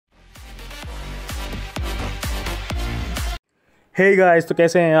Hey guys, तो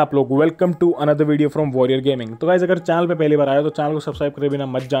कैसे हैं आप लोग। Welcome to another video from warrior gaming. तो गाइस, अगर चैनल पे पहली बार आए तो चैनल को सब्सक्राइब करे बिना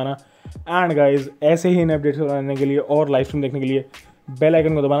मत जाना। एंड गाइस, ऐसे ही नए अपडेट्स बनाने के लिए और लाइव स्ट्रीम देखने के लिए बेल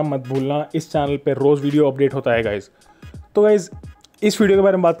आइकन को दबाना मत भूलना। इस चैनल पे रोज़ वीडियो अपडेट होता है गाइस। तो गाइस, इस वीडियो के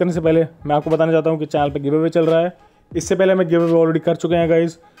बारे में बात करने से पहले मैं आपको बताना चाहता हूँ कि चैनल पर गिव अवे चल रहा है। इससे पहले मैं गिव अवे ऑलरेडी कर चुके हैं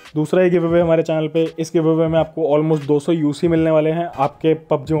गाइस। दूसरा ही गिव अवे हमारे चैनल पे। इस गिव अवे में आपको ऑलमोस्ट 200 यूसी मिलने वाले हैं आपके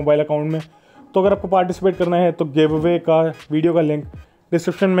पबजी मोबाइल अकाउंट में। तो अगर आपको पार्टिसिपेट करना है तो गिव अवे का वीडियो का लिंक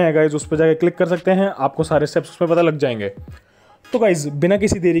डिस्क्रिप्शन में है गाइज, उस पर जाकर क्लिक कर सकते हैं। आपको सारे स्टेप्स उसमें पता लग जाएंगे। तो गाइज, बिना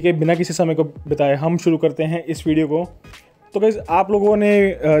किसी देरी के, बिना किसी समय को बिताए हम शुरू करते हैं इस वीडियो को। तो गाइज, आप लोगों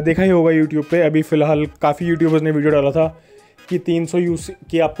ने देखा ही होगा यूट्यूब पे, अभी फ़िलहाल काफ़ी यूट्यूबर्स ने वीडियो डाला था कि 300 यूसी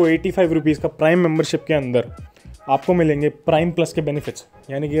की आपको 85 रुपीज़ का प्राइम मेम्बरशिप के अंदर आपको मिलेंगे प्राइम प्लस के बेनिफिट्स।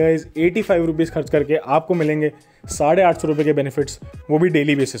 यानी कि गाइज 85 रुपीज़ खर्च करके आपको मिलेंगे 850 रुपये के बेनिफिट्स, वो भी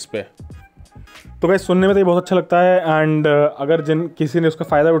डेली बेसिस पे। तो गाइस, सुनने में तो ये बहुत अच्छा लगता है एंड अगर किसी ने उसका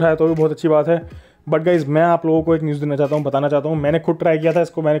फ़ायदा उठाया तो भी बहुत अच्छी बात है। बट गाइस, मैं आप लोगों को एक न्यूज़ देना चाहता हूँ, बताना चाहता हूँ। मैंने खुद ट्राई किया था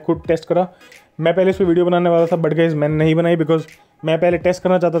इसको, मैंने खुद टेस्ट करा। मैं पहले इस पर वीडियो बनाने वाला था, बट गाइस मैंने नहीं बनाई बिकॉज मैं पहले टेस्ट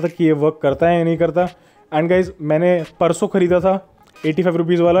करना चाहता था कि ये वर्क करता है या नहीं करता। एंड गाइस, मैंने परसों ख़रीदा था 85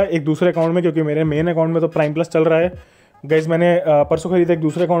 रुपीज़ वाला एक दूसरे अकाउंट में, क्योंकि मेरे मेन अकाउंट में तो प्राइम प्लस चल रहा है। गाइस, मैंने परसों खरीदा एक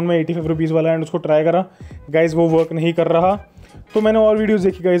दूसरे अकाउंट में 85 रुपीज़ वाला एंड उसको ट्राई करा। गाइस, वो वर्क नहीं कर रहा। तो मैंने और वीडियोज़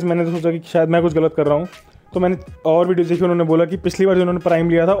देखी गाइस, मैंने तो सोचा कि शायद मैं कुछ गलत कर रहा हूँ। तो मैंने और वीडियोज़ देखी, उन्होंने बोला कि पिछली बार जिन्होंने प्राइम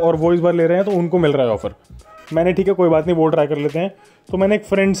लिया था और वो इस बार ले रहे हैं तो उनको मिल रहा है ऑफर। मैंने ठीक है, कोई बात नहीं, वो ट्राई कर लेते हैं। तो मैंने एक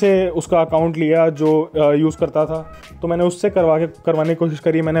फ्रेंड से उसका अकाउंट लिया जो यूज़ करता था, तो मैंने उससे करवाने की कोशिश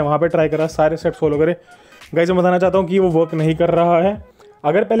करी। मैंने वहाँ पे ट्राई करा, सारे स्टेप्स फॉलो करे। गाइस, मैं बताना चाहता हूँ कि वो वर्क नहीं कर रहा है।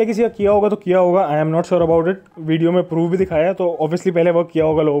 अगर पहले किसी का किया होगा तो किया होगा, I am not sure about it. Video में प्रूफ भी दिखाया है, तो ऑब्वियसली पहले वर्क किया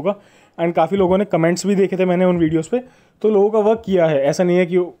होगा लोगों का। एंड काफ़ी लोगों ने कमेंट्स भी देखे थे मैंने उन वीडियोस पे, तो लोगों का वर्क किया है। ऐसा नहीं है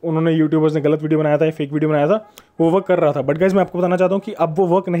कि उन्होंने यूट्यूबर्स ने गलत वीडियो बनाया था या फेक वीडियो बनाया था, वो वर्क कर रहा था। बट गाइस, मैं आपको बताना चाहता हूँ कि अब वो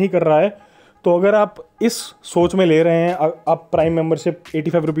वर्क नहीं कर रहा है। तो अगर आप इस सोच में ले रहे हैं आप प्राइम मेम्बरशिप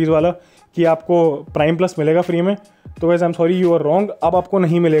 85 रुपीज़ वाला कि आपको प्राइम प्लस मिलेगा फ्री में, तो guys I am sorry, you are wrong. अब आपको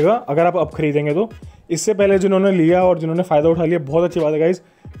नहीं मिलेगा अगर आप अब खरीदेंगे तो। इससे पहले जिन्होंने लिया और जिन्होंने फ़ायदा उठा लिया, बहुत अच्छी बात है गाइस,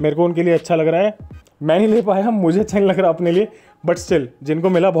 मेरे को उनके लिए अच्छा लग रहा है। मैं नहीं ले पाया, मुझे अच्छा नहीं लग रहा अपने लिए, बट स्टिल जिनको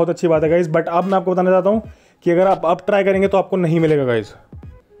मिला बहुत अच्छी बात है गाइस। बट अब मैं आपको बताना चाहता हूँ कि अगर आप अब ट्राई करेंगे तो आपको नहीं मिलेगा गाइस।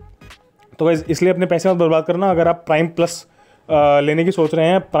 तो गाइस, इसलिए अपने पैसे मत बर्बाद करना। अगर आप प्राइम प्लस लेने की सोच रहे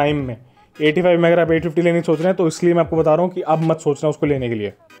हैं प्राइम में 85 में, अगर आप 850 लेने की सोच रहे हैं, तो इसलिए मैं आपको बता रहा हूँ कि अब मत सोचना उसको लेने के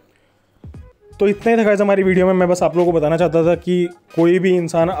लिए। तो इतना ही था गाइस हमारी वीडियो में। मैं बस आप लोगों को बताना चाहता था कि कोई भी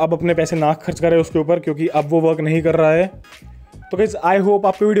इंसान अब अपने पैसे ना खर्च करे उसके ऊपर, क्योंकि अब वो वर्क नहीं कर रहा है। तो गाइस, आई होप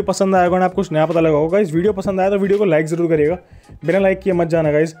आपको वीडियो पसंद आएगा और आपको कुछ नया पता लगा होगा। इस वीडियो पसंद आया तो वीडियो को लाइक ज़रूर करिएगा, बिना लाइक किए मत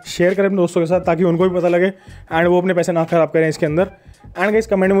जाना गाइस। शेयर करें अपने दोस्तों के साथ ताकि उनको भी पता लगे एंड वो अपने पैसे ना खराब करें इसके अंदर। एंड गाइस,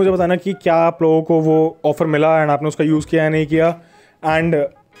 कमेंट में मुझे बताना कि क्या आप लोगों को वो ऑफर मिला एंड आपने उसका यूज़ किया या नहीं किया। एंड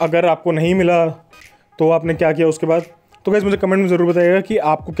अगर आपको नहीं मिला तो आपने क्या किया उसके बाद। तो गाइस, मुझे कमेंट में ज़रूर बताइएगा कि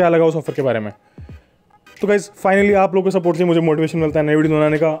आपको क्या लगा उस ऑफर के बारे में। तो गाइस, फाइनली आप लोगों के सपोर्ट से मुझे मोटिवेशन मिलता है नई वीडियो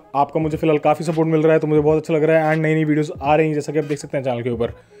बनाने का। आपका मुझे फिलहाल काफ़ी सपोर्ट मिल रहा है, तो मुझे बहुत अच्छा लग रहा है। एंड नई नई वीडियोस आ रही हैं, जैसा कि आप देख सकते हैं चैनल के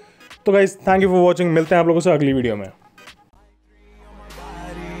ऊपर। तो guys, thank you for watching. मिलते हैं आप लोगों से अगली वीडियो में।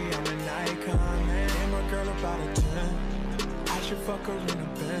 Fuck her in a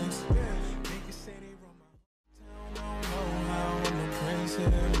Benz.